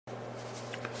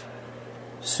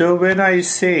So when I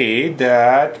say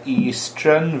that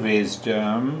Eastern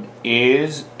wisdom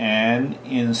is an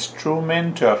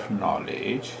instrument of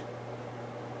knowledge,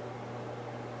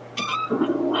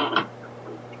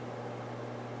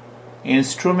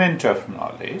 aims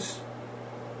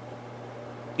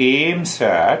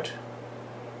at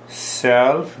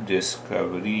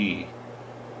self-discovery.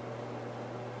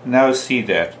 Now see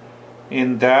that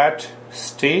in that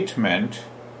statement,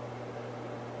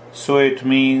 so it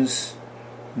means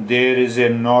there is a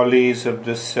knowledge of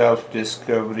the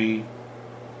self-discovery.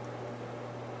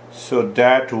 So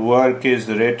that work is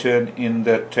written in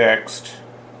the text.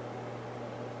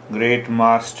 Great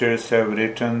masters have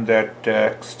written that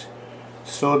text.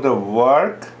 So the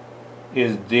work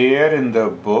is there in the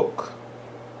book,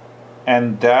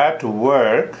 and that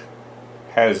work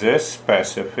has a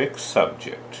specific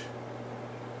subject.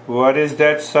 What is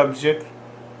that subject?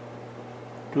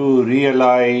 To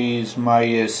realize my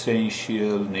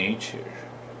essential nature.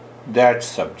 That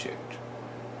subject.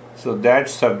 So that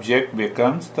subject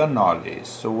becomes the knowledge.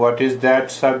 So what is that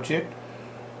subject?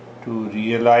 To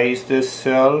realize the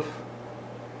self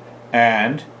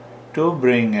and to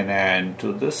bring an end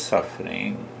to the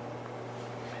suffering.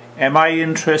 Am I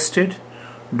interested?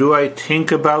 Do I think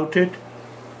about it?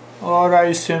 Or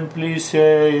I simply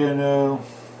say,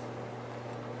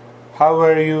 how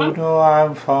are you? No,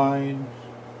 I'm fine.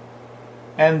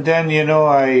 And then,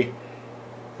 I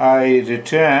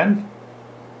return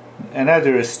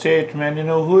another statement,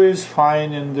 who is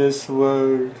fine in this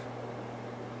world?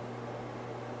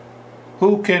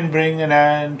 Who can bring an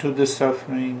end to the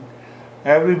suffering?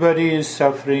 Everybody is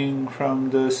suffering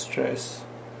from the stress.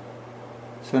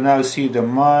 So now see, the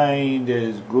mind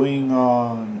is going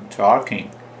on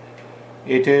talking.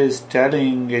 It is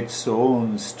telling its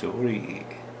own story.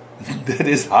 That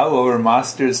is how our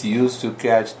masters used to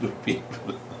catch the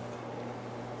people.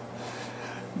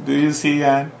 Do you see,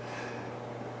 Anne?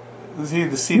 See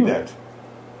that?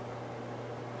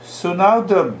 So now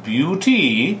the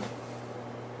beauty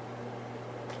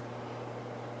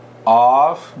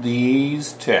of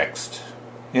these texts.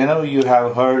 You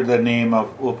have heard the name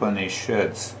of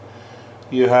Upanishads.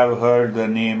 You have heard the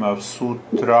name of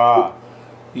Sutra.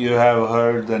 You have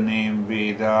heard the name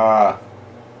Veda.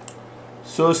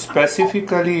 So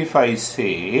specifically, if I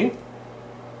say,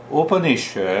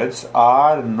 Upanishads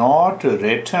are not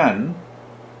written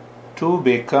to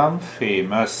become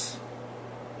famous.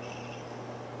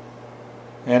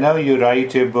 You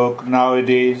write a book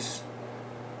nowadays.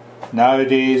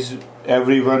 Nowadays,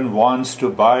 everyone wants to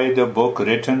buy the book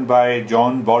written by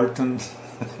John Bolton.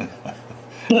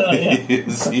 You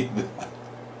see that?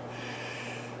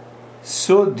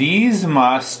 So these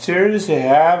masters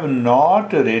have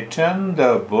not written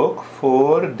the book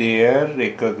for their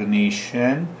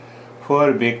recognition,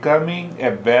 for becoming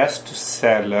a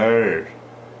bestseller.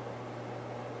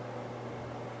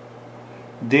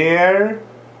 Their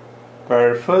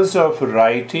purpose of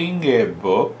writing a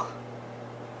book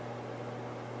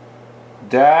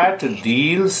that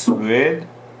deals with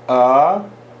a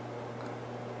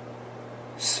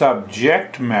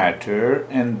subject matter,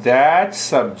 and that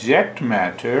subject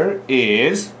matter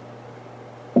is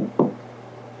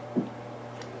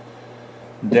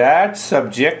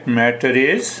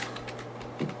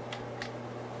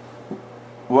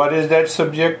what is that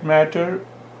subject matter?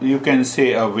 You can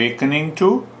say awakening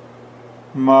to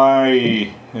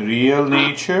my real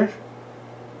nature,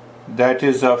 that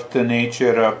is of the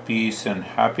nature of peace and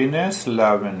happiness,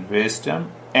 love and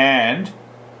wisdom, and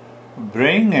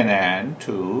bring an end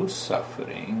to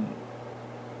suffering.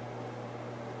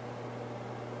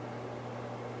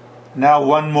 Now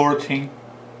one more thing.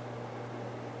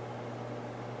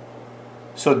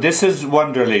 So this is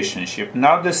one relationship.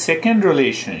 Now the second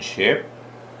relationship,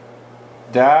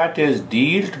 that is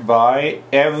dealt by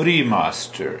every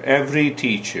master, every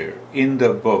teacher in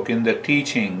the book, in the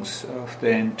teachings of the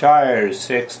entire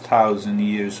 6,000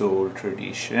 years old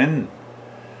tradition.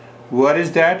 What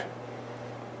is that?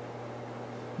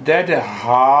 That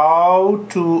how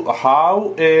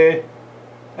a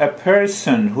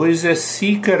person who is a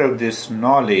seeker of this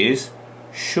knowledge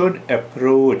should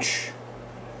approach,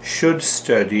 should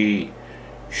study,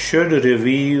 should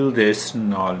reveal this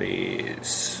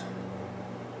knowledge.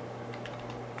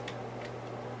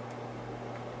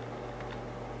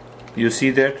 You see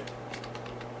that?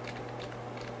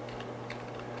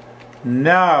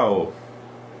 Now,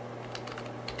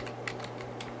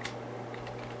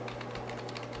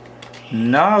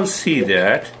 see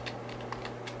that.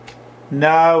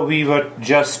 Now we were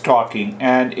just talking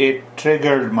and it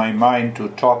triggered my mind to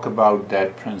talk about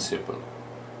that principle.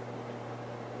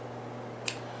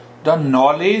 The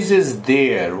knowledge is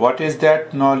there. What is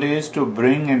that knowledge? To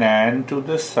bring an end to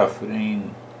the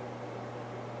suffering.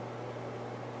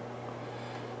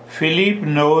 Philip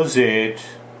knows it,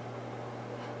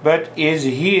 but is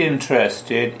he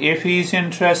interested? If he is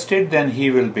interested, then he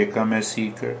will become a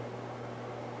seeker.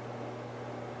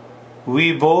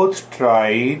 We both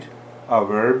tried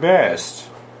our best.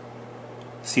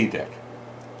 See that.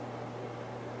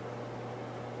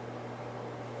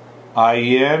 I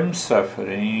am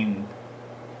suffering,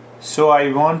 so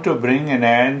I want to bring an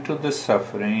end to the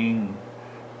suffering.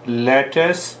 Let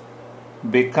us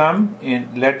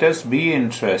be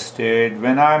interested.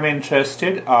 When I am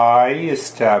interested, I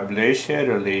establish a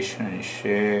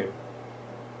relationship.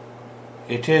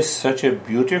 It is such a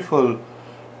beautiful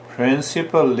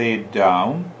principle laid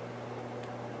down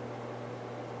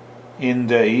in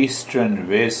the Eastern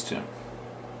wisdom.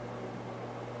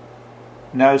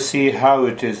 Now see how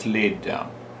it is laid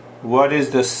down. What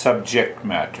is the subject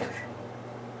matter?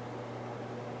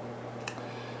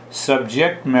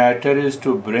 Subject matter is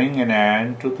to bring an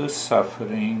end to the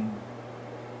suffering.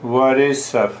 What is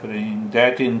suffering?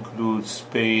 That includes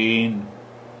pain,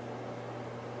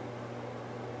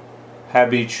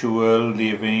 habitual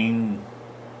living,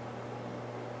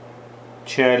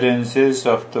 challenges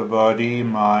of the body,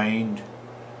 mind,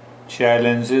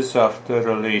 challenges of the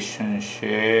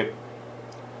relationship.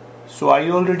 So I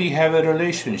already have a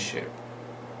relationship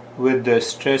with the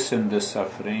stress and the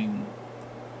suffering.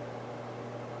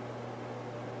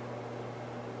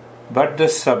 But the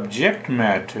subject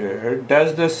matter,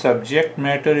 does the subject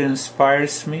matter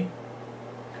inspires me?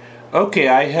 Okay,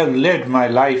 I have led my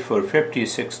life for 50,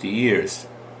 60 years,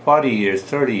 40 years,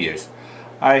 30 years.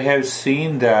 I have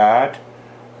seen that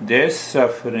this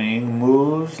suffering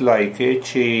moves like a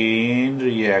chain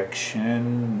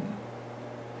reaction.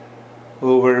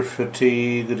 Over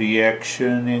fatigue,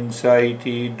 reaction,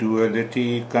 anxiety,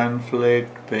 duality,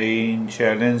 conflict, pain,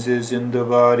 challenges in the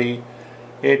body.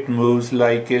 It moves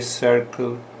like a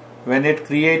circle. When it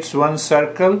creates one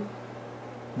circle,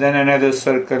 then another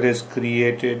circle is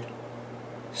created.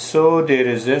 So there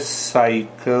is a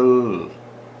cycle.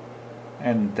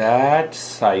 And that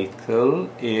cycle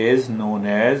is known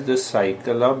as the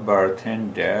cycle of birth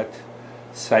and death.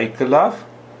 Cycle of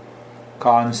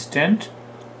constant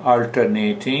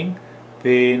alternating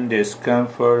pain,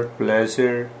 discomfort,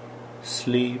 pleasure,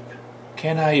 sleep.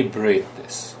 Can I break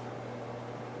this?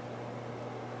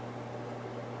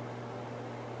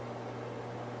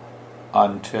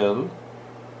 Until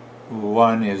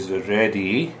one is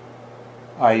ready,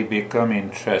 I become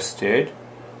interested.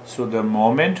 So the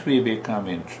moment we become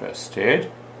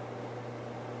interested,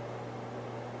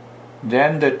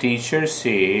 then the teacher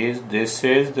says, this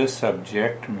is the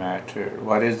subject matter.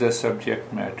 What is the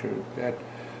subject matter? That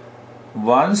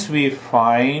once we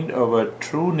find our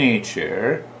true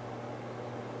nature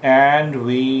and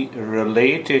we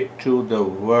relate it to the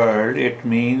world, it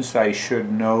means I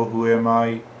should know who am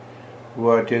I,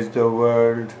 what is the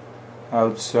world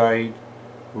outside,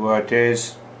 what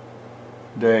is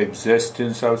the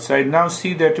existence outside. Now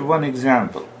see that one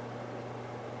example.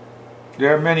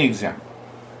 There are many examples.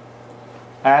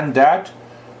 And that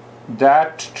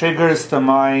triggers the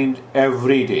mind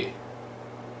every day.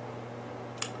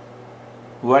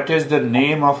 What is the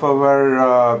name of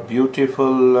our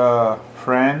beautiful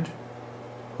friend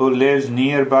who lives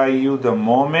nearby you? The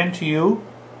moment you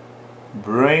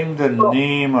bring the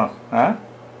name of...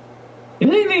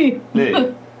 Lily!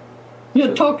 Lily.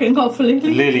 You're talking of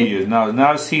Lily. Lily.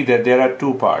 Now see that there are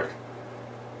two parts.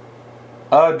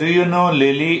 Do you know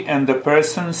Lily? And the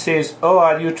person says, oh,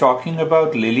 are you talking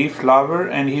about lily flower?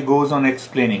 And he goes on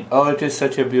explaining, oh, it is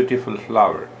such a beautiful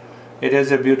flower. It has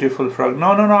a beautiful frog.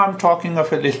 No, I'm talking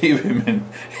of a lily woman.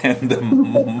 And the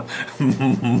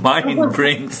mind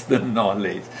brings the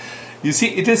knowledge. You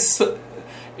see, it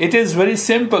is very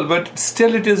simple, but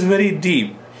still it is very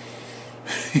deep.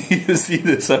 You see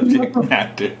the subject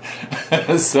matter.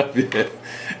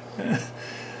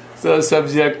 So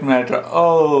subject matter.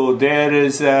 Oh, there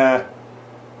is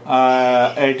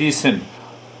Edison.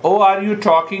 Oh, are you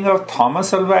talking of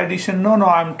Thomas Alva Edison? No,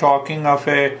 I'm talking of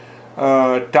a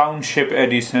township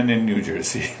Edison in New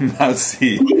Jersey. Now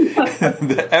see,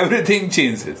 everything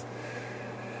changes.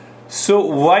 So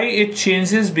why it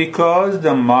changes? Because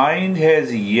the mind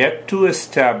has yet to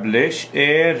establish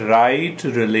a right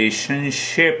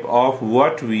relationship of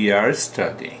what we are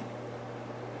studying.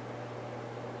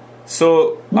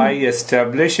 So I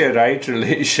establish a right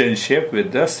relationship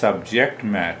with the subject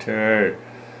matter.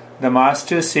 The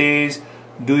master says,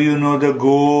 do you know the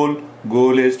goal?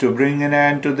 Goal is to bring an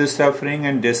end to the suffering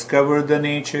and discover the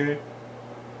nature,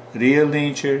 real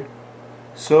nature.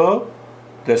 So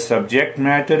The subject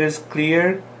matter is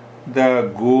clear.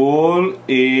 The goal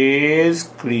is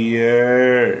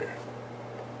clear.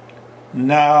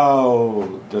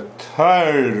 Now, the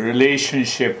third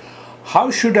relationship.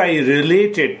 How should I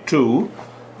relate it to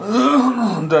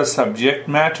the subject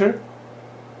matter?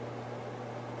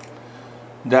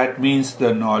 That means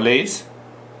the knowledge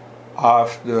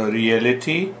of the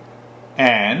reality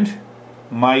and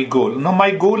my goal. Now,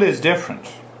 my goal is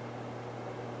different.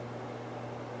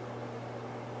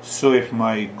 So, if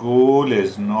my goal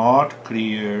is not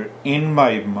clear in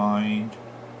my mind,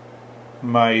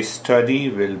 my study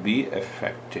will be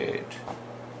affected.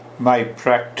 My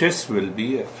practice will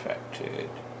be affected.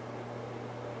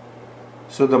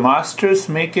 So the masters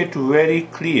make it very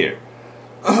clear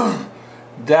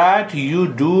that you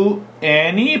do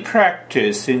any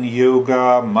practice in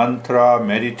yoga, mantra,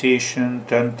 meditation,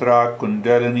 tantra,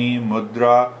 kundalini,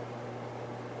 mudra,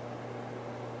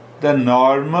 the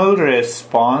normal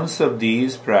response of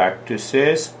these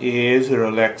practices is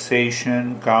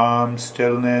relaxation, calm,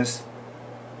 stillness,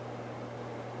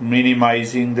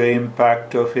 minimizing the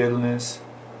impact of illness.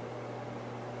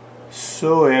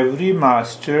 So every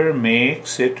master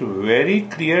makes it very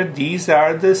clear these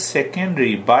are the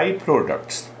secondary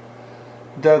byproducts.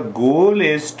 The goal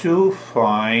is to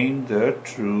find the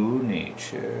true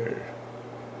nature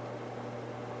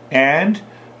and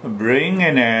bring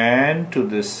an end to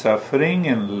the suffering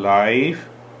in life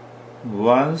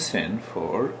once and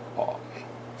for all.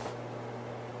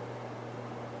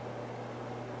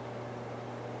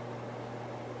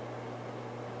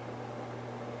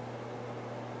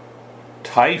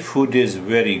 Thai food is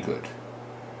very good.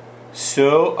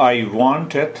 So I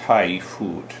want a Thai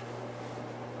food.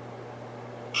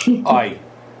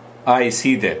 I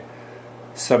see that.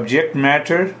 Subject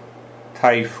matter,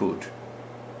 Thai food.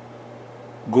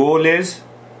 Goal is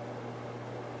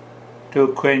to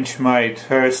quench my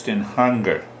thirst and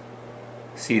hunger.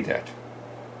 See that.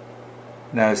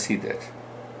 Now see that.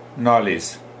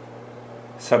 Knowledge,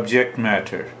 subject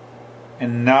matter.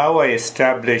 And now I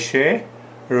establish a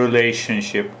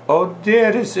relationship. Oh,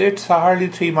 there is, it's hardly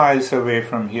 3 miles away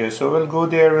from here, so we'll go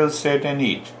there, we'll sit and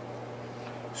eat.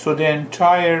 So the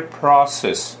entire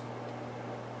process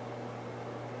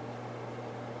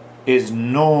is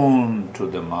known to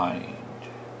the mind.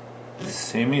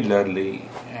 Similarly,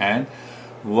 and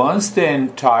once the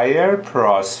entire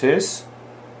process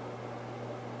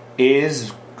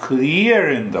is clear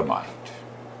in the mind,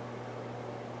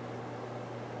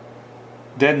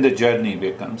 then the journey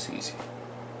becomes easy.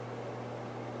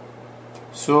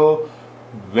 So,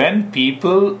 when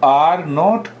people are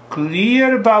not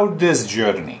clear about this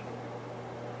journey,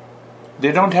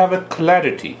 they don't have a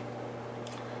clarity.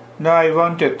 Now I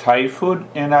want a Thai food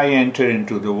and I enter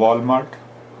into the Walmart.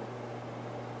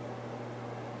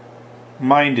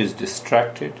 Mind is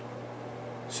distracted.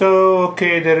 So,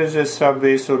 okay, there is a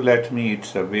Subway, so let me eat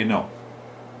Subway. No.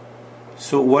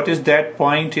 So, what is that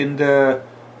point in the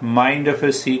mind of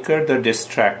a seeker? The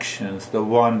distractions, the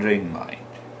wandering mind.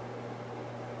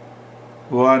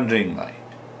 Wandering mind.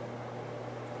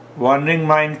 Wandering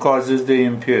mind causes the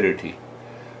impurity.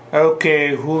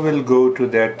 Okay, who will go to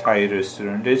that Thai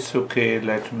restaurant? It's okay,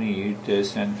 let me eat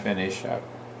this and finish up.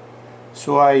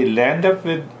 So I land up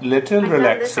with little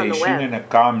relaxation and a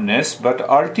calmness, but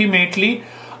ultimately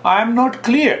I am not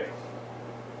clear.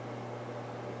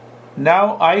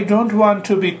 Now I don't want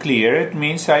to be clear, it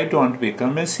means I don't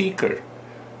become a seeker.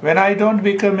 When I don't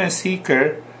become a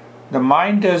seeker, the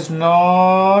mind does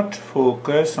not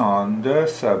focus on the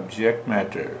subject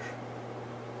matter.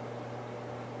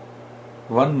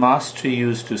 One master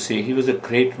used to say, he was a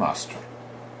great master,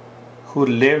 who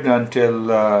lived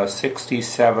until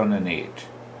 67 and 8.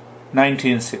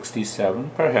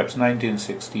 1967, perhaps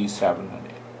 1967 and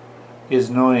 8. His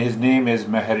name is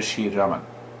Maharshi Raman.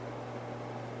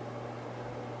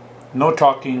 No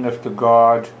talking of the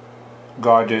God,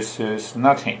 goddesses,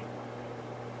 nothing.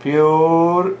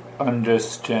 Pure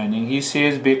understanding. He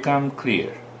says, become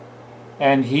clear.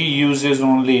 And he uses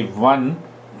only one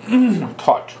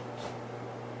thought.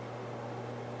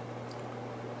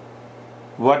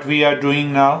 What we are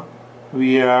doing now?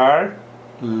 We are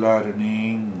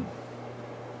learning.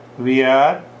 We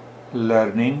are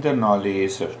learning the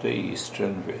knowledge of the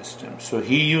Eastern wisdom. So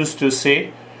he used to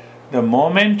say, the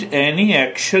moment any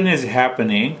action is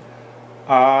happening,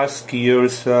 ask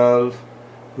yourself,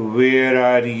 where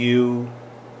are you?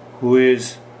 Who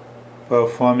is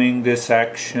performing this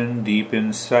action deep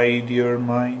inside your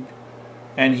mind?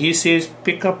 And he says,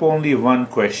 pick up only one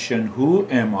question, who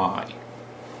am I?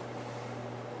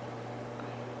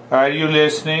 Are you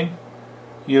listening?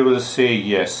 You will say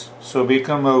yes. So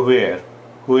become aware.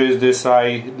 Who is this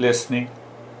I listening?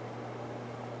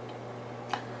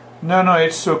 No,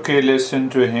 it's okay. Listen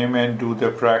to him and do the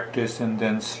practice and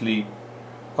then sleep.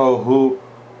 Oh,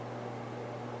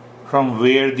 from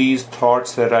where these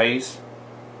thoughts arise?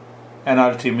 And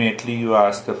ultimately you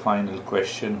ask the final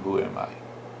question, who am I?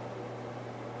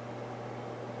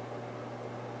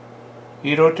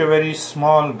 He wrote a very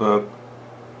small book.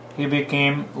 He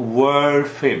became world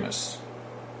famous.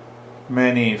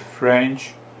 Many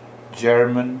French,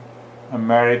 German,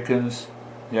 Americans,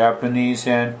 Japanese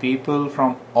and people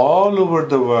from all over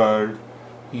the world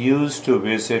used to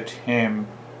visit him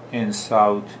in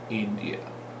South India.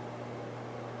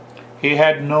 He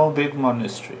had no big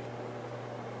monastery.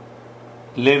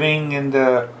 Living in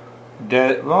the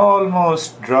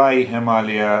almost dry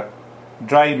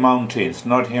mountains,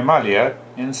 not Himalaya,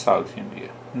 in South India,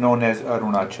 known as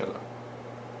Arunachala.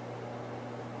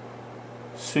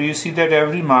 So you see that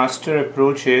every master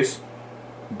approach is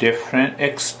different,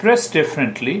 expressed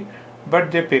differently,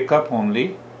 but they pick up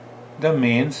only the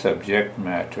main subject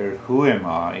matter. Who am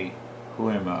I? Who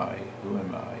am I? Who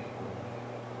am I?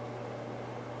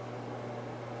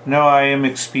 Now I am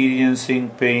experiencing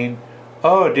pain.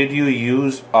 Oh, did you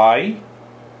use I?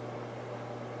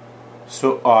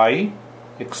 So I,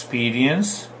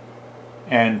 experience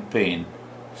and pain.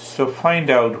 So find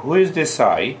out who is this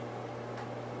I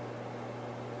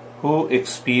who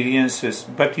experiences,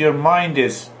 but your mind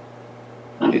is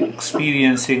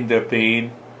experiencing the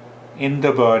pain in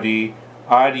the body.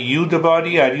 Are you the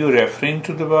body? Are you referring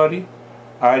to the body?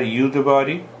 Are you the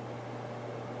body?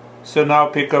 So now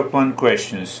pick up one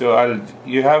question. So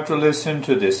you have to listen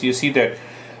to this. You see that,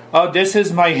 oh, this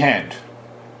is my hand.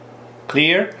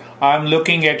 Clear? I'm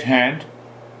looking at hand.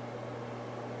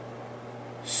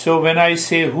 So when I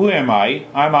say who am I,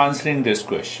 I'm answering this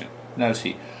question. Now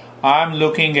see, I'm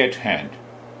looking at hand.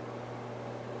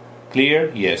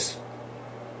 Clear? Yes.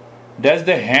 Does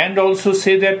the hand also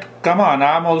say that, come on,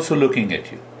 I'm also looking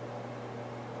at you?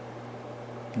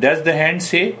 Does the hand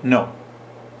say? No.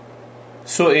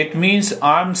 So it means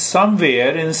I'm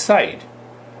somewhere inside.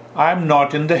 I'm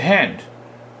not in the hand.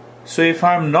 So if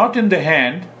I'm not in the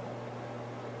hand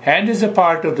is a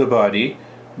part of the body,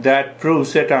 that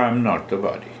proves that I'm not the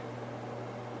body.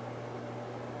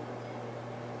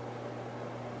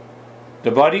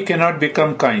 The body cannot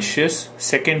become conscious,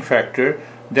 second factor,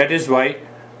 that is why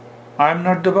I'm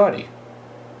not the body.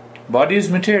 Body is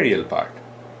material part.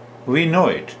 We know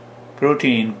it.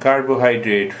 Protein,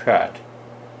 carbohydrate, fat.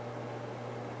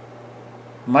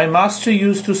 My master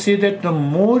used to say that the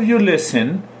more you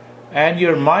listen and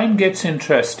your mind gets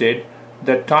interested,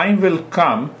 the time will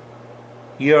come,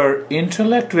 your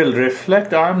intellect will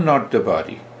reflect, I'm not the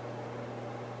body.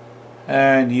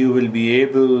 And you will be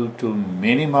able to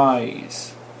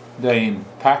minimize the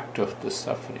impact of the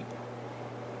suffering.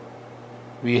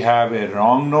 We have a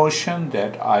wrong notion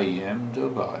that I am the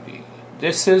body.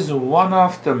 This is one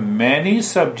of the many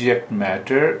subject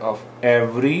matter of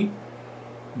every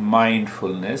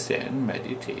mindfulness and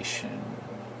meditation.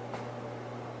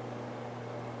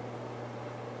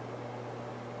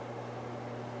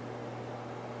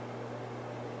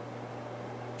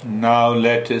 Now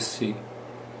let us see.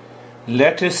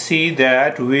 Let us see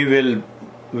that we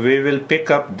will pick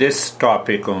up this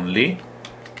topic only.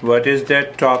 What is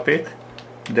that topic?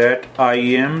 That I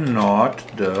am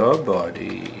not the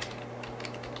body.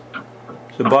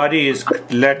 The body is,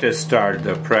 let us start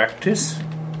the practice.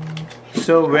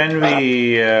 So when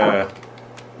we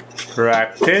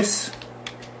practice,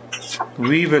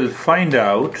 we will find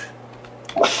out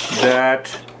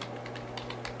that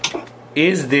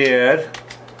is there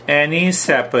any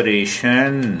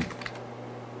separation?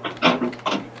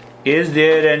 Is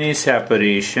there any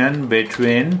separation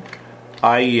between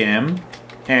I am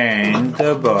and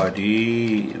the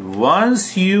body?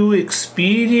 Once you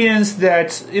experience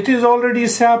that, it is already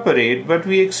separate, but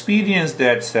we experience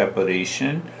that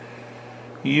separation,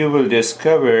 you will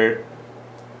discover,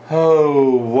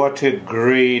 oh, what a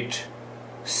great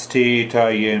state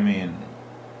I am in.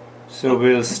 So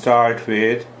we'll start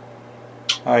with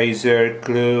eyes are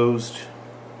closed.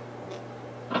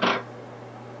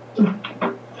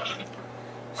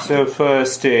 So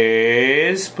first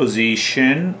is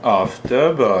position of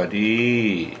the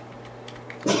body.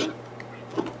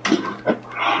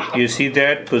 You see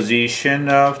that position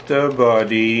of the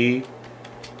body,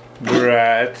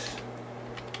 breath,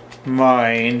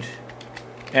 mind,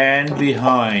 and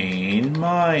behind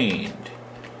mind.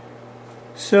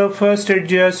 So first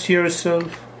adjust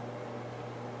yourself.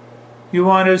 You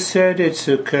want to sit, it's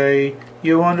okay.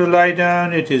 You want to lie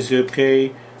down, it is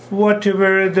okay.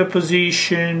 Whatever the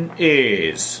position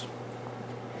is,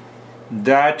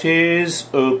 that is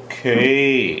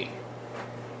okay.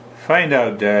 Find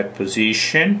out that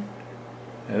position.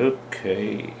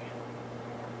 Okay.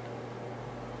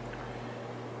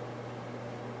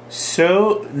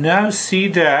 So now see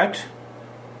that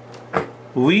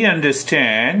we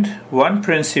understand one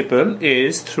principle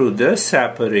is through the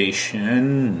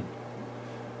separation.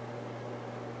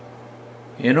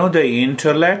 You know, the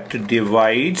intellect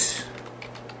divides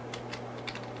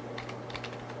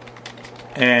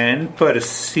and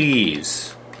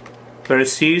perceives.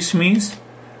 Perceives means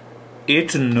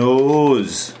it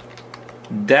knows.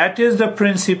 That is the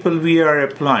principle we are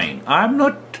applying. I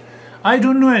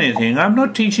don't know anything. I'm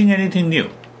not teaching anything new.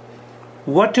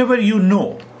 Whatever you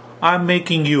know, I'm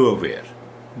making you aware.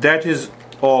 That is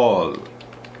all.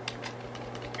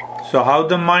 So how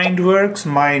the mind works?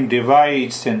 Mind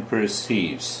divides and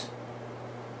perceives.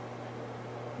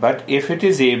 But if it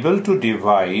is able to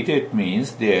divide, it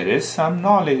means there is some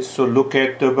knowledge. So look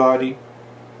at the body,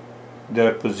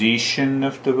 the position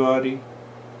of the body,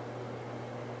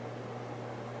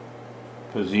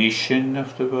 position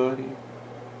of the body.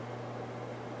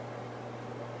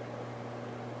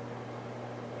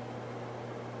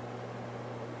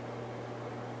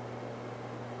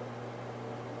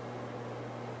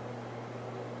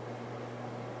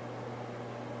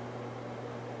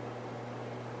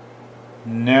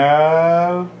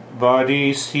 Now,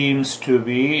 body seems to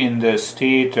be in the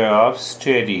state of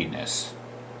steadiness.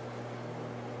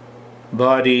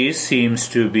 Body seems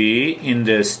to be in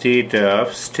the state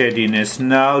of steadiness.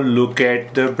 Now look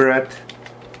at the breath.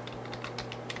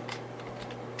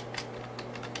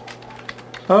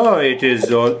 Oh, it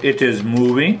is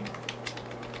moving.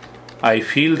 I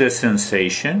feel the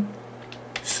sensation.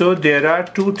 So there are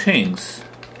two things.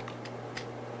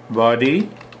 Body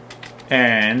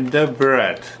and the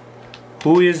breath.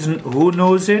 Who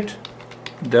knows it?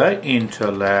 The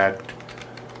intellect.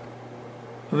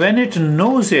 When it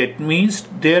knows it means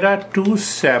there are two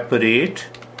separate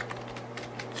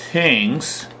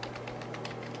things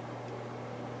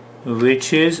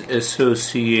which is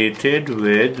associated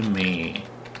with me.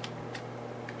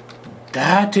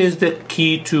 That is the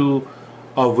key to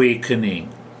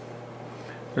awakening.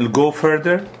 We'll go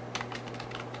further.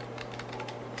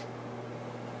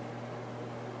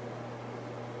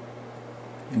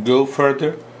 Go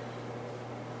further.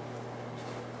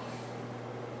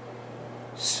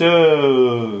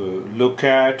 So, look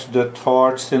at the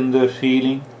thoughts and the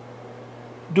feeling.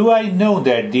 Do I know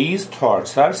that these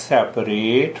thoughts are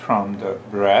separate from the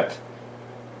breath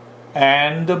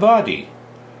and the body?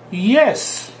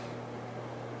 Yes.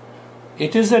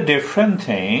 It is a different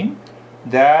thing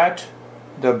that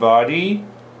the body,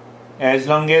 as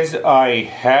long as I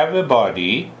have a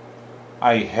body,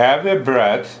 I have a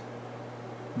breath,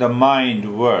 the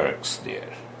mind works there.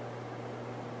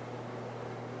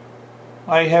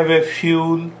 I have a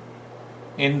fuel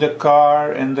in the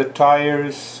car and the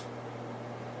tires,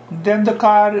 then the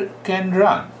car can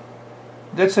run.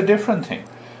 That's a different thing.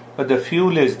 But the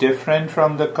fuel is different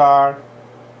from the car.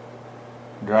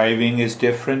 Driving is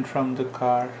different from the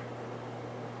car.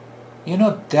 You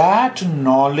know, that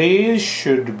knowledge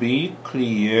should be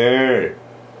clear.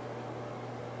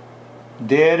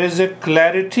 There is a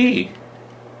clarity.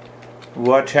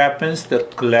 What happens? The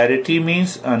clarity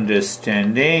means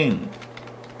understanding.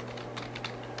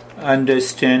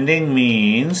 Understanding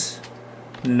means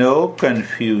no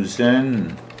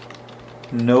confusion,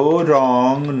 no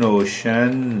wrong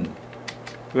notion.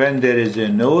 When there is a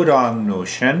no wrong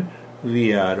notion,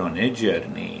 we are on a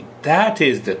journey. That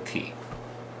is the key.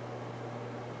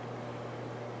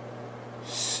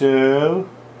 So,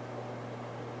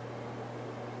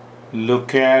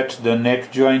 look at the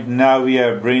neck joint. Now we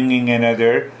are bringing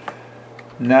another.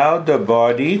 Now the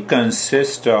body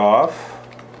consists of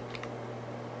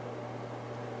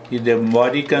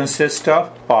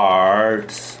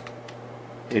parts.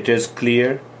 It is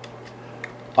clear.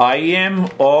 I am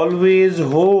always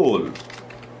whole.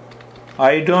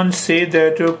 I don't say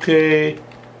that, okay,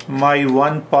 my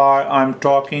one part, I'm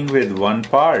talking with one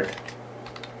part.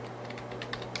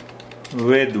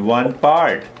 With one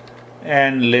part.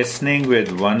 And listening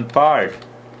with one part.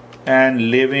 And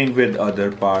living with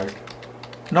other part.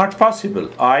 Not possible.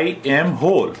 I am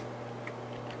whole.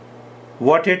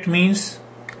 What it means?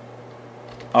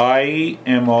 I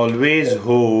am always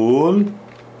whole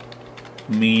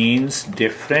means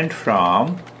different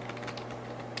from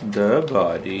the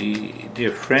body.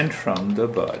 Different from the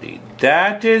body.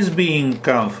 That is being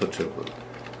comfortable.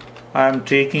 I am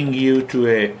taking you to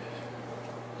a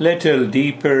little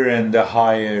deeper and the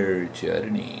higher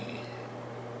journey.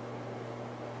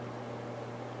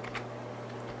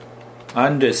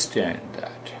 Understand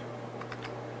that.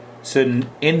 So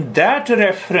in that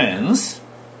reference,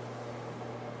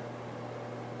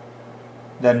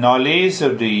 The knowledge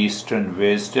of the Eastern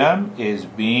wisdom is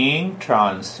being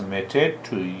transmitted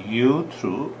to you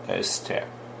through a step.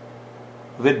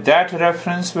 With that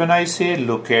reference, when I say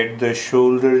look at the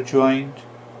shoulder joint,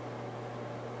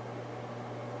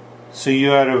 so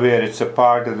you are aware it's a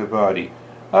part of the body.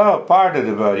 Oh, part of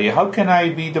the body. How can I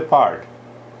be the part?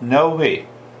 No way.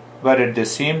 But at the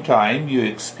same time, you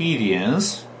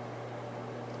experience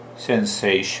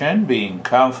sensation, being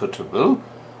comfortable,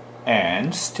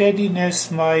 and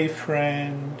steadiness, my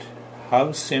friend.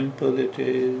 How simple it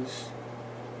is.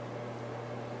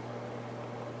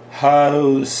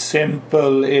 How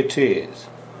simple it is.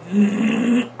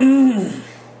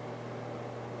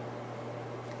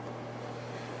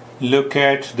 Look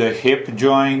at the hip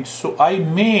joint. So I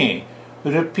may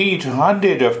repeat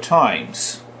 100 of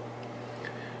times.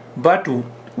 But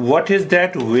what is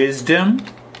that wisdom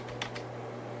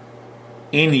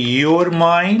in your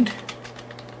mind?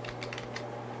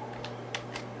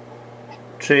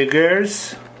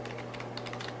 Triggers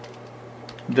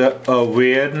the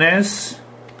awareness.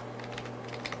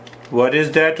 What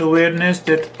is that awareness?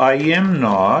 That I am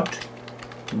not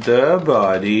the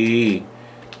body.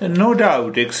 No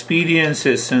doubt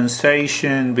experiences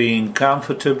sensation, being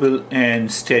comfortable,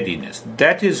 and steadiness.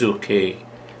 That is okay.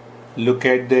 Look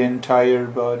at the entire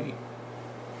body.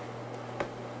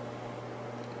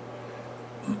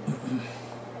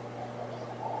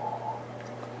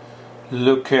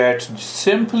 Look at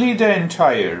simply the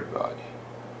entire body.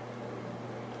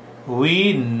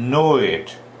 We know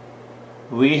it.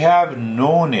 We have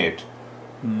known it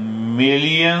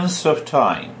millions of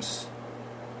times.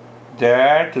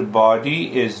 That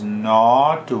body is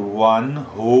not one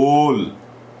whole.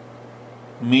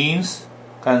 Means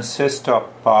consists of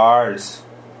parts.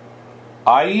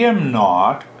 I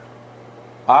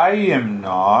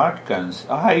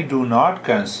do not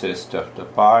consist of the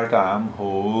part, I am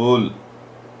whole.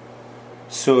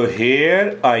 So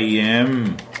here I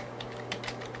am,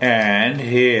 and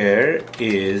here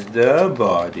is the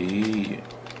body.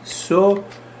 So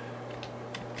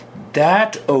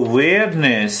that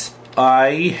awareness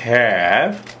I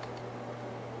have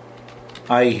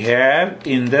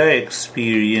in the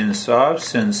experience of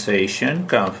sensation,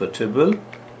 comfortable,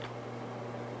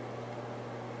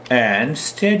 and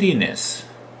steadiness.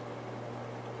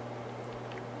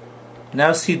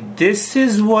 Now see, this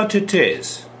is what it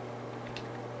is.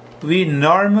 We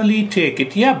normally take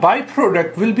it, yeah,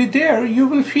 byproduct will be there, you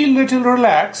will feel little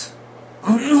relaxed,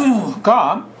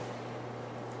 calm.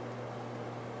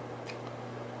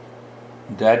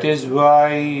 That is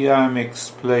why I'm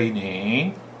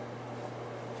explaining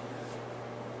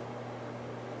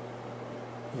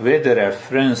with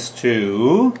reference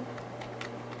to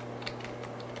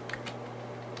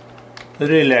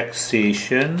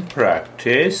relaxation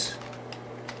practice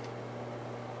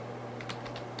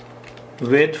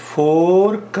with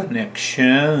 4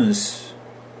 connections.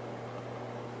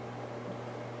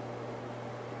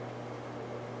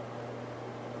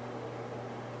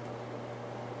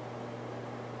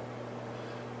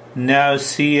 Now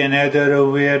see another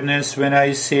awareness when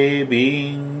I say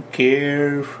being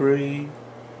carefree.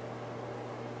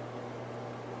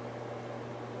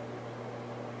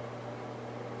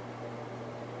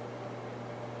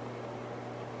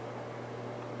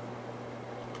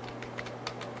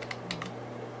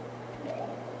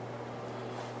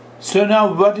 So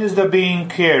now what is the being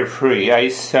carefree? I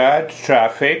said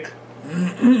traffic.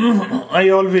 I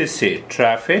always say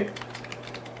traffic.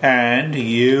 And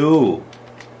you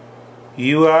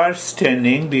are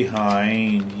standing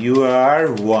behind. You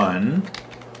are one.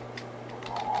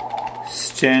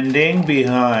 Standing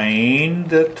behind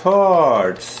the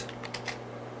thoughts.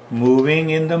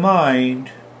 Moving in the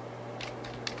mind.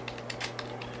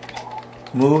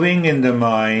 Moving in the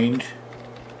mind.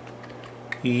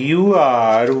 You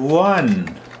are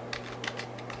one,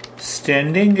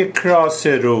 standing across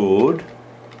a road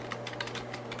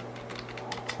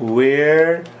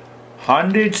where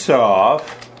hundreds of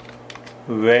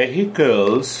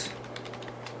vehicles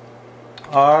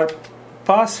are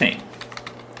passing,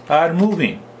 are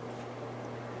moving.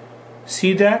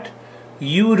 See that?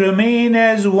 You remain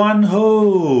as one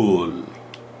whole.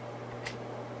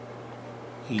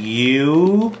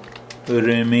 You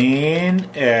remain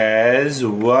as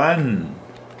one,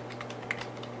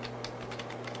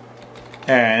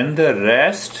 and the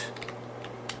rest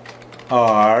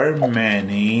are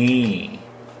many.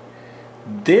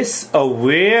 This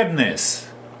awareness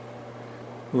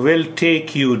will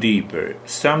take you deeper.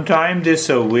 Sometimes this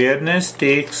awareness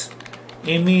takes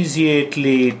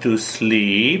immediately to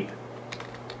sleep,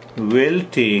 will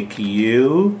take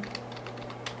you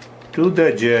to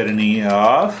the journey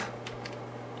of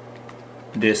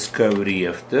discovery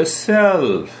of the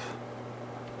self.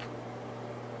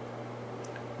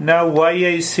 Now, why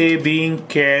I say being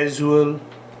casual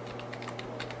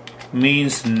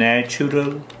means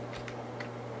natural?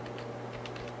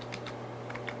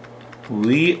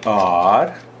 We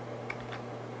are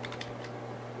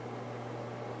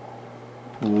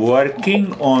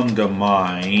working on the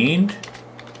mind.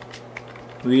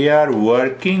 We are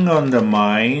working on the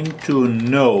mind to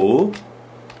know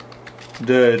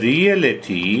the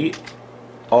reality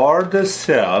or the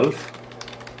self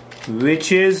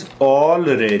which is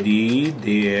already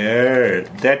there.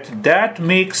 That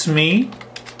makes me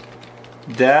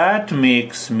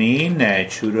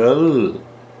natural.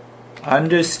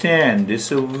 Understand,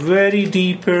 this is a very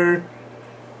deeper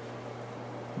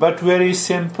but very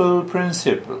simple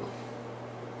principle.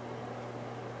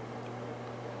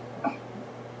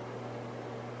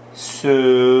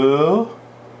 So,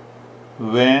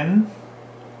 when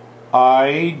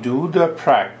I do the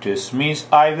practice, means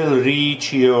I will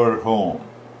reach your home.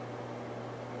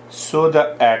 So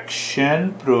the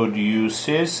action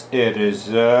produces a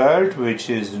result which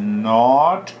is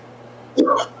not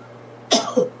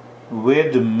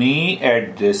with me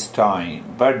at this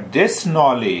time. But this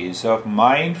knowledge of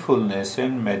mindfulness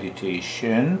and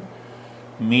meditation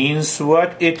means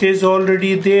what? It is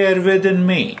already there within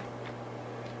me.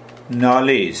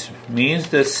 Knowledge means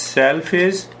the self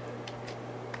is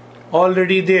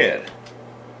already there.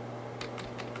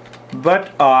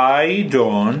 But I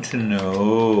don't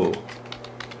know.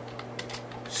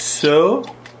 So,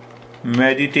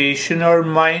 meditation or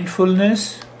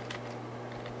mindfulness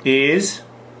is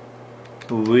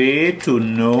way to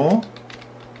know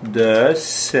the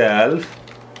self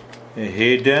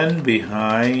hidden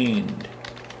behind.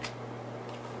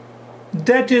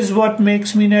 That is what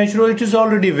makes me natural. It is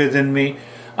already within me.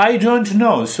 I don't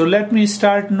know, so let me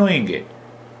start knowing it.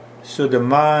 So the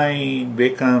mind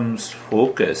becomes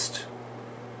focused.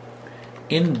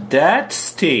 In that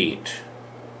state,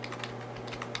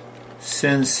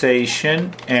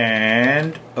 sensation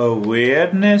and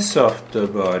awareness of the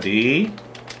body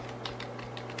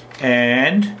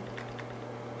and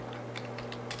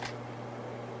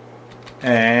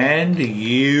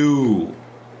you,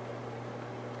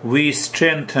 we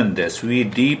strengthen this, we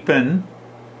deepen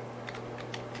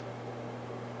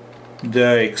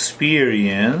the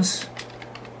experience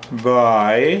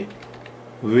by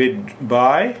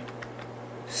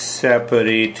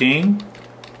separating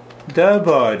the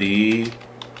body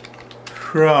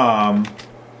from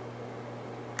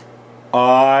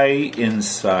I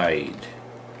inside.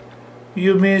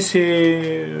 You may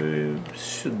say,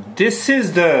 this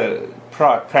is the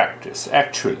practice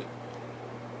actually.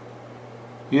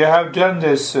 You have done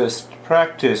this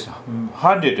practice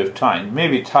hundreds of times,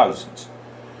 maybe thousands.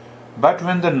 But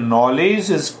when the knowledge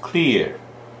is clear,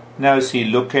 now see,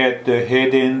 look at the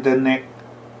head and the neck.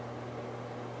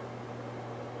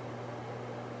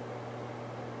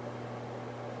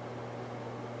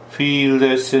 Feel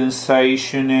the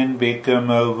sensation and become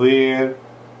aware.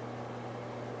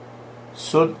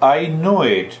 So I know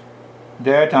it,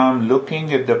 that I am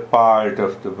looking at the part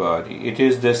of the body. It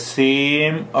is the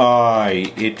same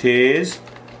eye. It is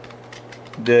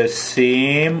the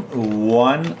same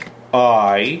one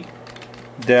eye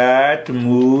that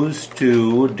moves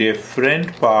to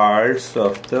different parts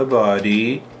of the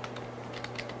body.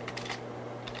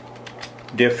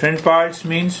 Different parts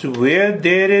means where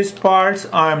there is parts,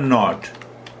 I am not.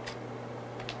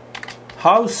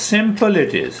 How simple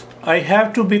it is. I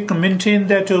have to maintain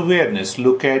that awareness.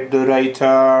 Look at the right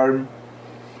arm.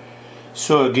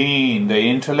 So again, the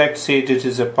intellect says it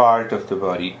is a part of the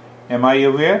body. Am I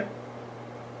aware?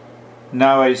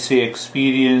 Now I say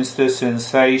experience the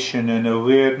sensation and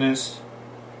awareness.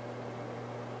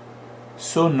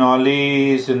 So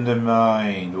knowledge in the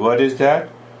mind. What is that?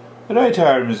 The right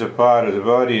arm is a part of the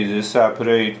body. It is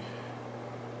separate.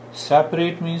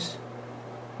 Separate means?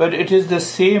 But it is the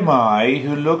same eye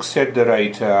who looks at the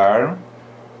right arm.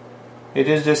 It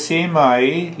is the same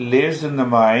eye, lives in the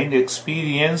mind,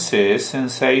 experiences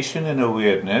sensation and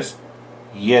awareness.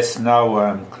 Yes, now I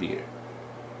am clear.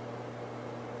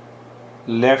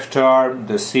 Left arm,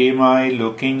 the same eye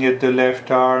looking at the left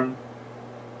arm,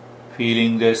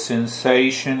 feeling the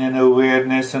sensation and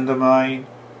awareness in the mind.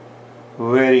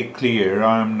 Very clear,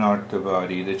 I am not the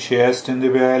body. The chest and the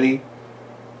belly,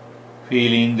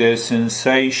 feeling the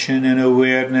sensation and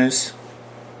awareness,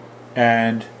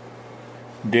 and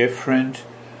different.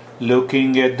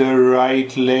 Looking at the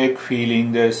right leg,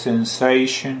 feeling the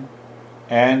sensation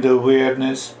and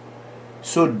awareness.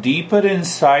 So deeper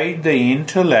inside the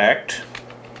intellect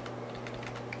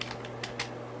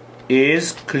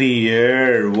is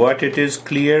clear. What it is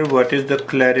clear? What is the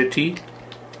clarity?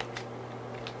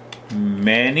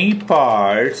 Many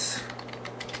parts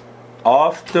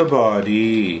of the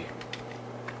body,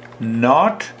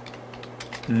 not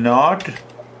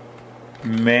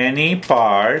many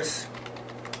parts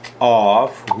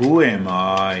of who am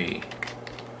I.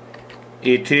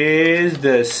 It is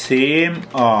the same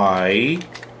I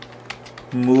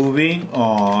moving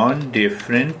on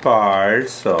different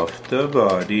parts of the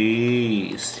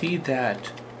body. See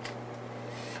that.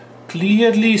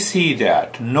 Clearly see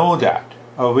that. Know that.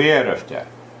 Aware of that.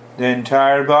 The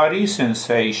entire body,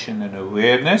 sensation and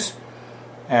awareness,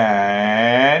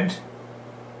 and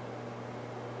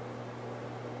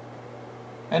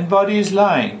body is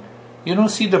lying.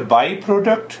 See the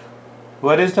byproduct.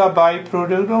 What is the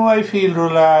byproduct? Oh, I feel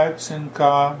relaxed and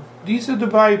calm. These are the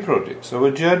byproducts.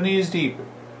 Our journey is deeper.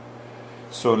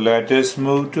 So let us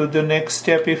move to the next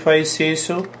step, if I say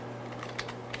so.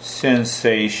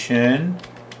 Sensation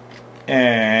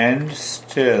and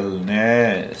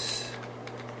stillness.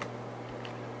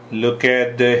 Look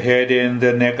at the head and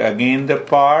the neck. Again the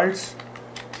parts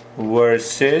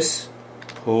versus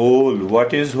whole.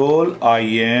 What is whole? I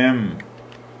am.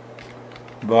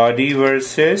 Body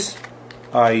versus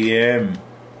I am,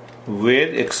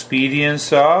 with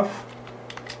experience of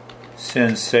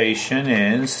sensation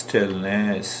and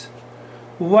stillness.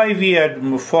 Why we are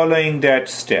following that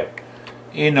step?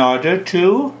 In order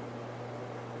to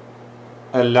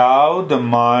allow the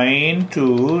mind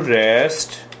to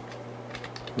rest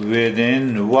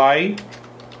within. Why?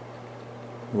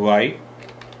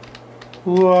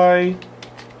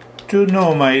 To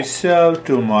know myself,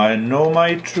 to know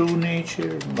my true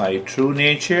nature. My true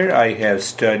nature I have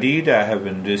studied, I have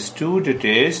understood. It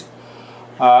is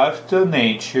of the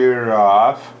nature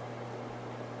of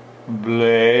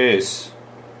bliss.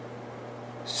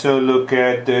 So look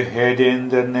at the head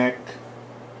and the neck.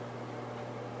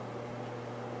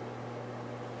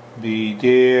 Be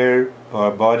there,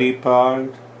 or body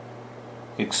part.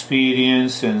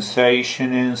 Experience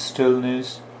sensation and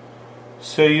stillness.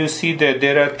 So you see that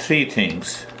there are three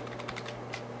things.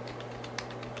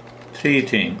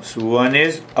 One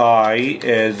is I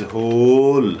as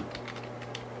whole.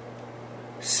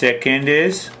 Second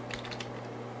is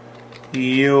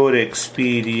your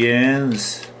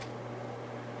experience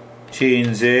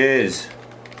changes.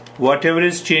 Whatever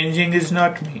is changing is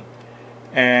not me.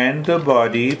 And the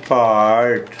body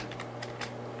part,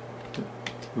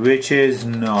 which is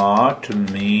not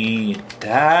me.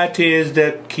 That is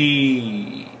the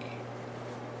key.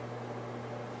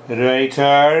 Right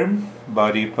arm,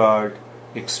 body part,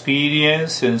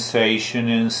 experience, sensation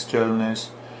and stillness.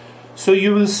 So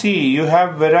you will see you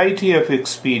have variety of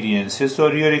experiences,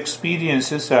 or your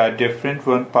experiences are different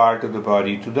one part of the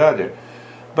body to the other.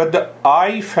 But the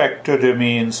I factor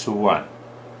remains one.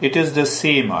 It is the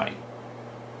same I.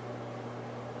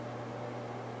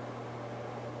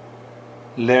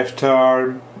 Left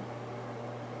arm,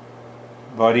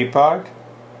 body part,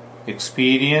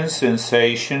 experience,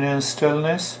 sensation and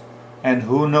stillness, and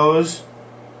who knows?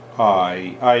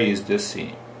 I is the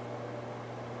same.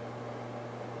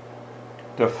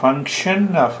 The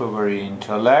function of our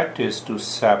intellect is to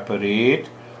separate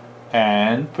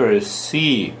and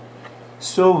perceive.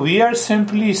 So we are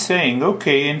simply saying,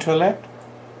 okay, intellect,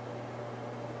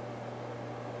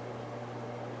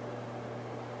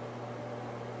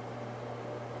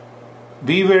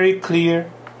 be very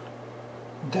clear.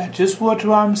 That is what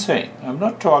I'm saying. I'm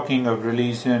not talking of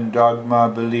religion, dogma,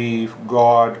 belief,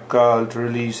 God, cult,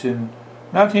 religion,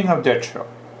 nothing of that sort.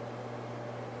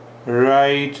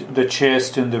 Right, the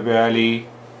chest and the belly,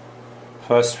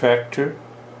 first factor.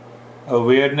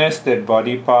 Awareness, that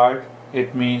body part,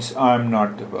 it means I'm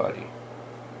not the body.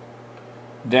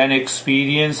 Then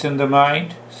experience in the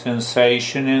mind,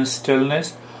 sensation and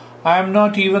stillness. I am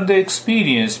not even the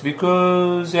experience,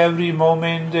 because every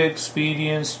moment the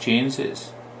experience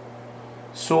changes.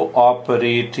 So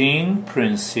operating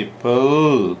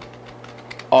principle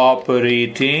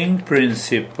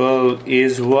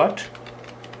is what?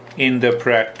 In the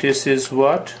practice is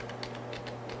what?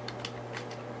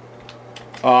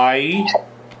 I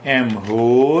am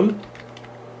whole,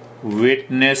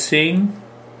 witnessing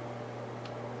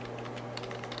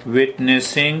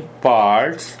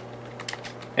parts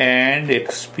and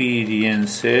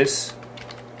experiences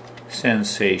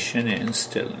sensation and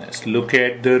stillness. Look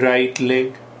at the right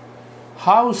leg.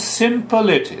 How simple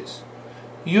it is.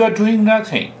 You are doing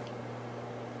nothing.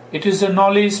 It is a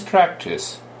knowledge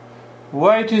practice.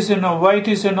 Why it is a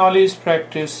knowledge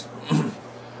practice?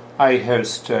 I have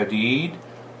studied,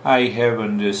 I have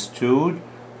understood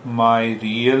my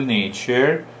real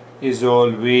nature, is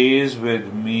always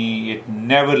with me. It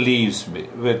never leaves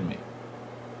with me.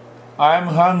 I am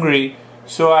hungry,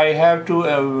 so I have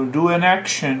to do an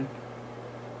action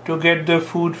to get the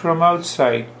food from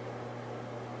outside.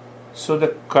 So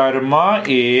the karma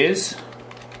is,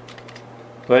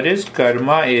 what is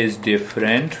karma is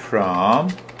different from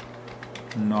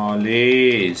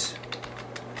knowledge.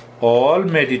 All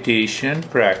meditation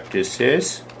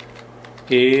practices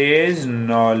is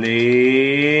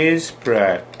knowledge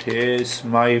practice,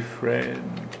 my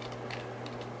friend.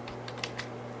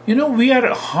 We are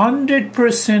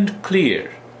 100%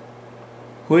 clear.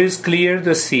 Who is clear?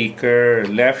 The seeker,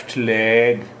 left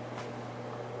leg.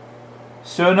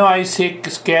 So now I say,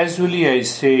 casually I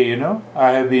say,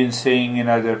 I have been saying in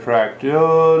other practice,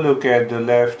 look at the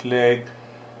left leg,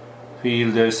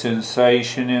 feel the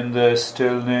sensation in the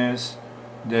stillness,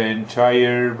 the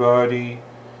entire body.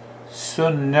 So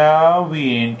now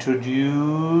we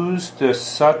introduce the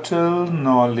subtle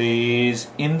knowledge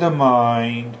in the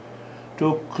mind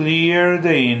to clear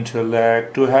the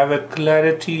intellect, to have a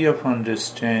clarity of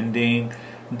understanding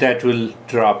that will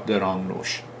drop the wrong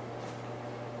notion.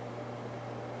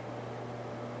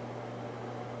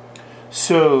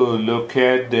 So look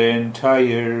at the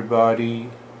entire body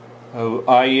of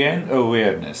I and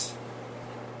awareness.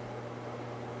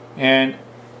 And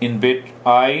in bit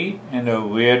I and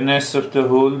awareness of the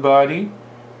whole body,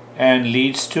 and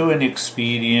leads to an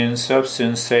experience of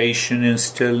sensation and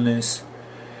stillness.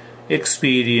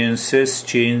 Experiences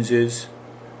changes,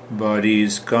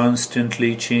 bodies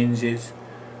constantly changes,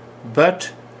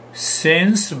 but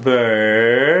since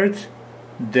birth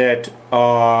that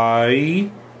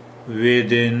I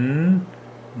within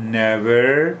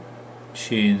never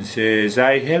changes.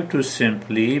 I have to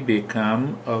simply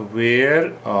become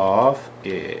aware of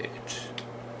it.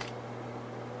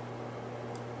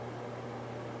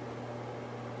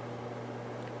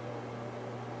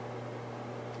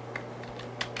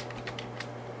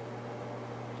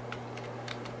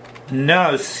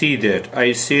 Now see that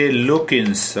I say look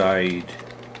inside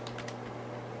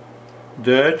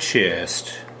the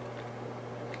chest.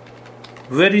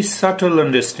 Very subtle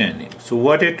understanding. So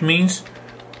what it means?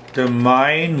 The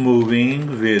mind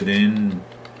moving within.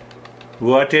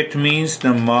 What it means?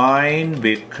 The mind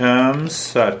becomes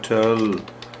subtle.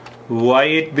 Why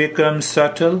it becomes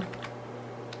subtle?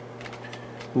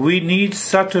 We need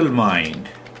subtle mind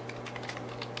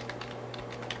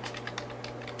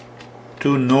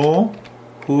to know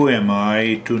who am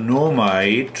I, to know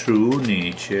my true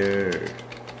nature.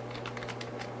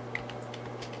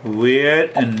 Where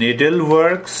a needle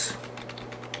works,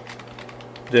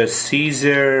 the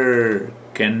scissor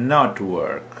cannot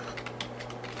work.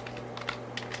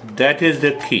 That is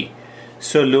the key.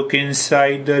 So look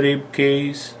inside the rib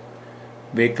cage,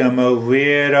 become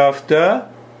aware of the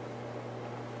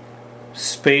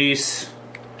space.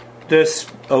 The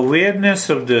awareness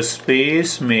of the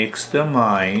space makes the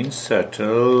mind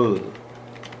subtle.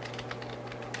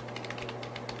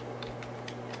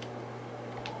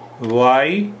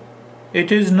 Why?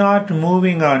 It is not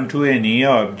moving on to any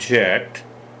object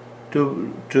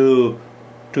to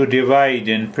divide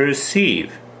and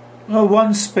perceive.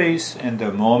 One space, and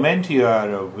the moment you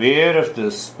are aware of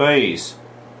the space,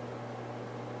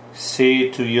 say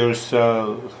to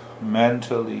yourself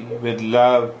mentally with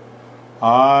love,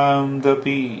 I'm the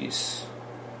peace.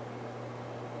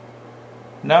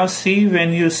 Now see,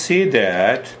 when you say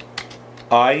that,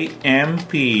 I am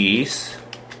peace,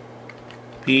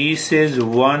 peace is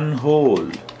one whole.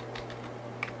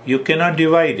 You cannot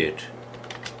divide it.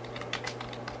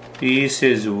 Peace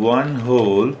is one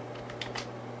whole.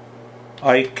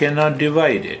 I cannot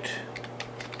divide it.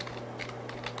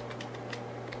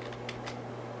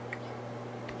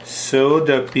 So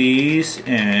the peace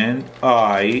and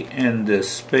I and the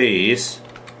space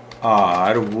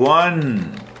are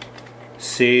one.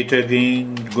 Say it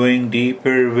again, going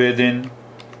deeper within.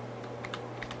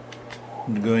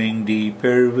 Going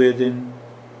deeper within.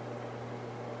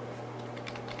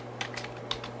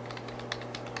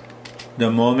 The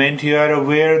moment you are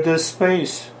aware of the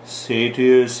space, say to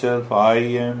yourself, I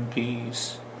am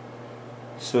peace.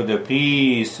 So the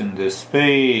peace and the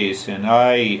space and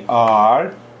I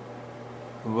are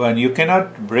one. You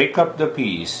cannot break up the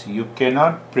peace. You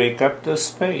cannot break up the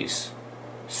space.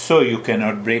 So you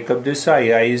cannot break up this I.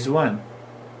 I is one.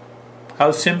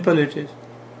 How simple it is.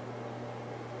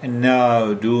 And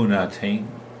now do nothing.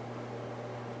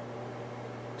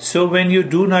 So when you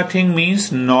do nothing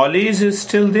means knowledge is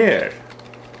still there.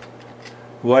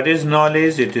 What is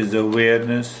knowledge? It is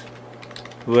awareness.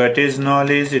 What is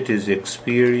knowledge? It is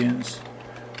experience.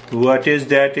 What is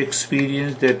that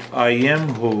experience? That I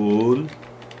am whole.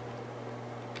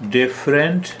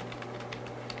 different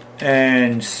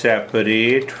and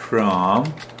separate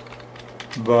from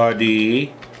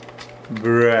body,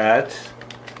 breath,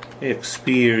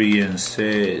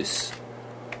 experiences.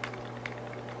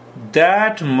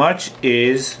 That much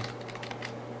is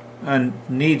and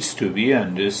needs to be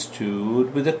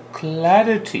understood with a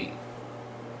clarity.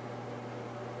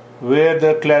 Where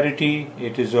the clarity?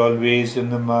 It is always in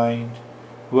the mind.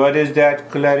 What is that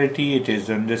clarity? It is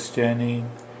understanding.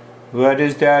 What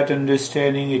is that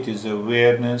understanding? It is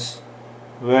awareness.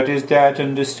 What is that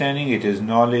understanding? It is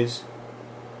knowledge.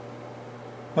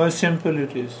 How simple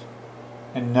it is.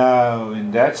 And now,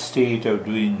 in that state of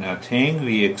doing nothing,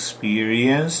 we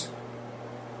experience.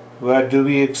 What do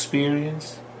we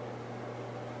experience?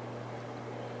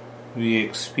 We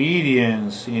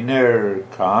experience inner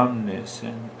calmness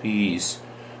and peace.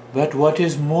 But what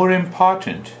is more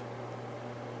important?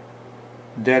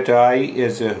 That I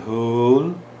is a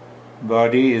whole,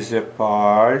 body is a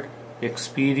part,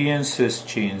 experiences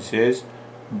changes,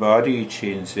 body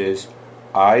changes,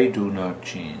 I do not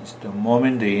change. The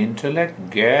moment the intellect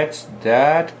gets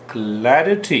that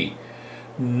clarity,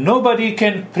 nobody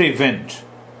can prevent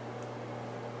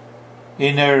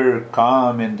inner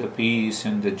calm and the peace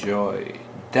and the joy.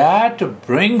 That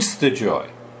brings the joy.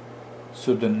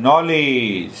 So the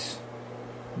knowledge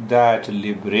that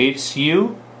liberates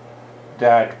you,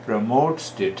 that promotes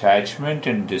detachment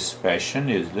and dispassion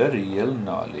is the real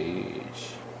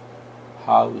knowledge.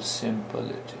 How simple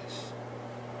it is.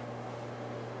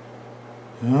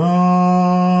 Om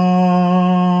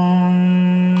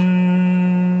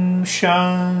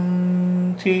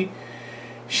Shanti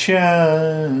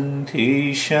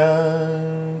Shanti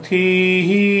Shanti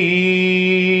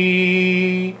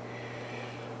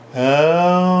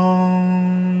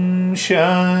Om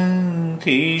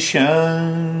Shanti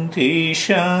Shanti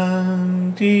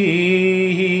Shanti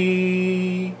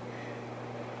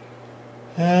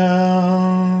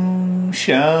Om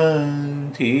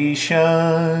Shanti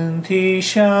Shanti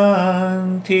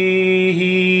Shanti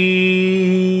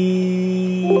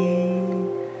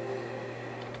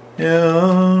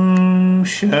Om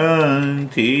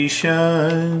Shanti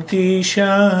Shanti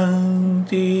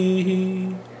Shanti.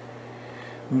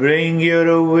 Bring your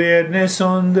awareness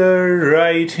on the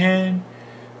right hand,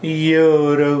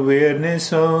 your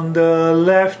awareness on the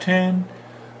left hand.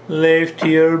 Lift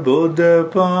your both the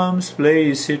palms,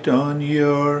 place it on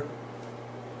your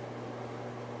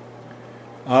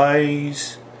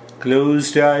eyes,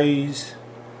 closed eyes,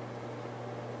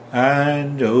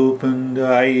 and open the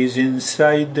eyes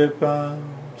inside the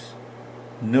palms.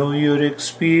 Know your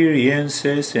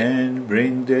experiences and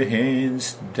bring the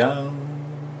hands down.